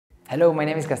Hello, my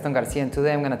name is Gaston Garcia and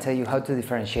today I'm going to tell you how to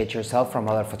differentiate yourself from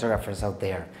other photographers out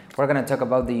there. We're going to talk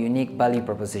about the unique value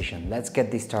proposition. Let's get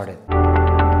this started.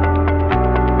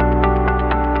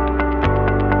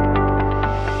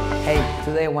 Hey,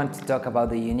 today I want to talk about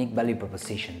the unique value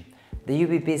proposition. The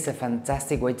UVP is a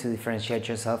fantastic way to differentiate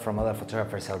yourself from other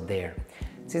photographers out there.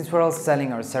 Since we're all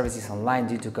selling our services online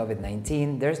due to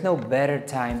COVID-19, there's no better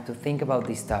time to think about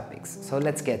these topics, so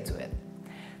let's get to it.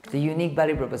 The unique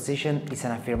value proposition is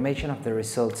an affirmation of the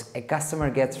results a customer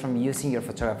gets from using your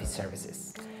photography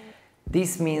services.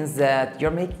 This means that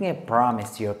you're making a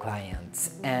promise to your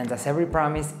clients, and as every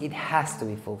promise, it has to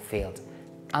be fulfilled.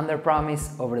 Under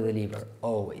promise, over deliver,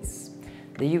 always.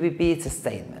 The UVP is a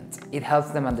statement. It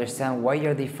helps them understand why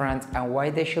you're different and why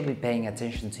they should be paying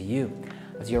attention to you.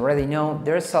 As you already know,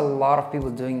 there's a lot of people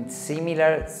doing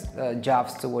similar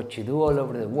jobs to what you do all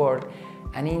over the world,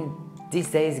 and in these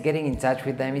days, getting in touch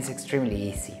with them is extremely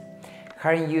easy.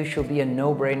 Hiring you should be a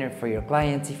no-brainer for your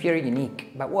clients if you're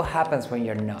unique, but what happens when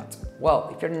you're not? Well,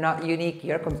 if you're not unique,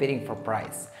 you're competing for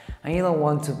price, and you don't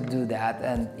want to do that,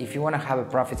 and if you want to have a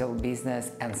profitable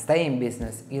business and stay in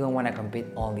business, you don't want to compete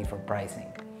only for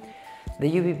pricing. The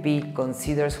UVP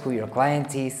considers who your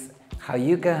client is, how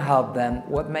you can help them,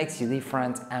 what makes you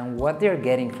different, and what they're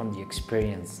getting from the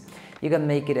experience. You can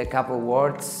make it a couple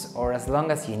words or as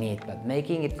long as you need, but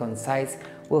making it concise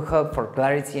will help for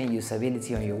clarity and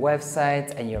usability on your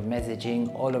website and your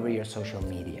messaging all over your social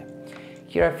media.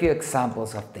 Here are a few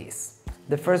examples of this.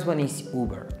 The first one is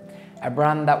Uber, a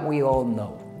brand that we all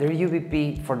know. Their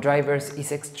UVP for drivers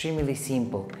is extremely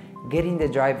simple: get in the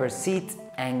driver's seat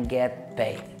and get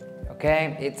paid.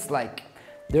 Okay? It's like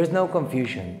there's no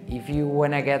confusion. If you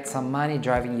want to get some money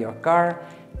driving your car,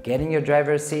 get in your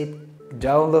driver's seat,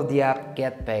 download the app,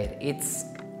 get paid. It's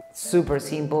super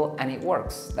simple and it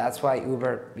works. That's why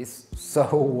Uber is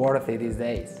so worth it these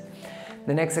days.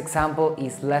 The next example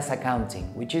is Less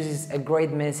Accounting, which uses a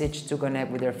great message to connect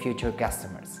with their future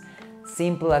customers.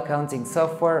 Simple accounting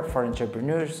software for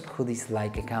entrepreneurs who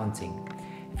dislike accounting.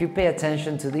 If you pay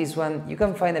attention to this one, you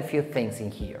can find a few things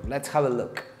in here. Let's have a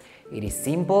look. It is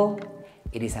simple,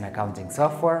 it is an accounting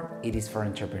software, it is for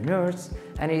entrepreneurs,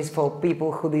 and it is for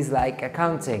people who dislike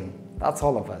accounting. That's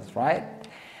all of us, right?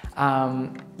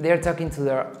 They're talking to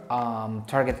their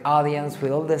target audience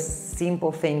with all the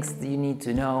simple things that you need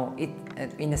to know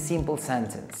in a simple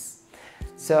sentence.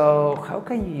 So how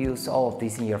can you use all of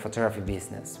this in your photography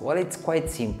business? Well, it's quite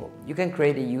simple. You can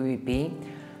create a UVP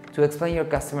to explain to your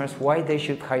customers why they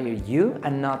should hire you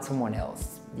and not someone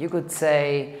else. You could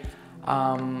say,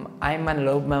 I'm an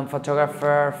elopement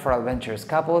photographer for adventurous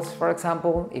couples, for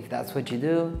example, if that's what you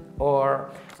do,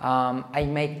 or I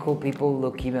make cool people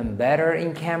look even better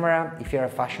in camera if you're a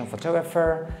fashion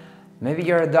photographer. Maybe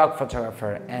you're a dog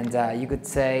photographer and you could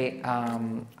say,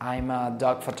 I'm a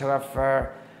dog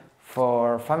photographer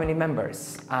for family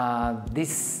members.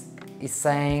 This is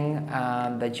saying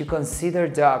that you consider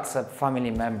dogs a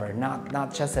family member,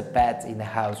 not just a pet in the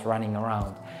house running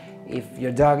around. If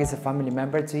your dog is a family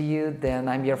member to you, then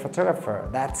I'm your photographer.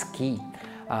 That's key.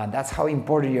 That's how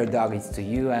important your dog is to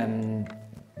you, and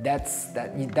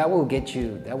that will get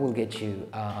you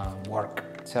work.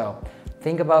 So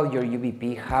think about your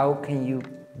UVP. How can you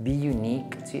be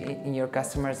unique in your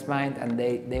customer's mind, and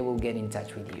they will get in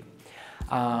touch with you.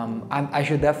 I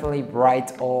should definitely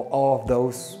write all of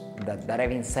those that I've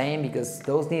been saying, because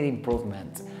those need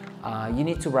improvement. You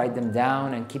need to write them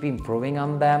down and keep improving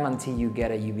on them until you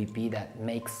get a UVP that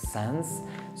makes sense.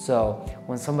 So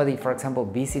when somebody, for example,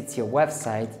 visits your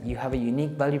website, you have a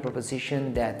unique value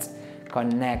proposition that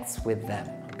connects with them.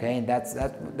 Okay,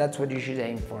 that's what you should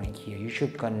aim for in here. You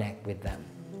should connect with them.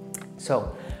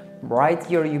 So write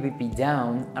your UVP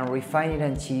down and refine it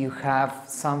until you have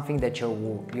something that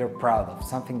you're proud of,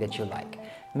 something that you like.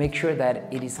 Make sure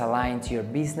that it is aligned to your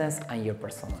business and your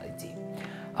personality.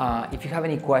 If you have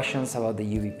any questions about the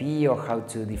UVP or how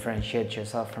to differentiate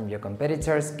yourself from your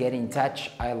competitors, get in touch.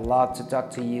 I love to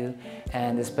talk to you,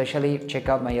 and especially check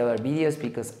out my other videos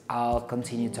because I'll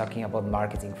continue talking about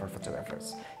marketing for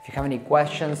photographers. If you have any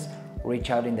questions,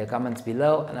 reach out in the comments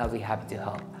below and I'll be happy to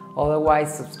help.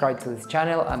 Otherwise, subscribe to this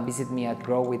channel and visit me at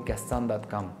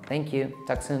growwithgaston.com. Thank you.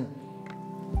 Talk soon.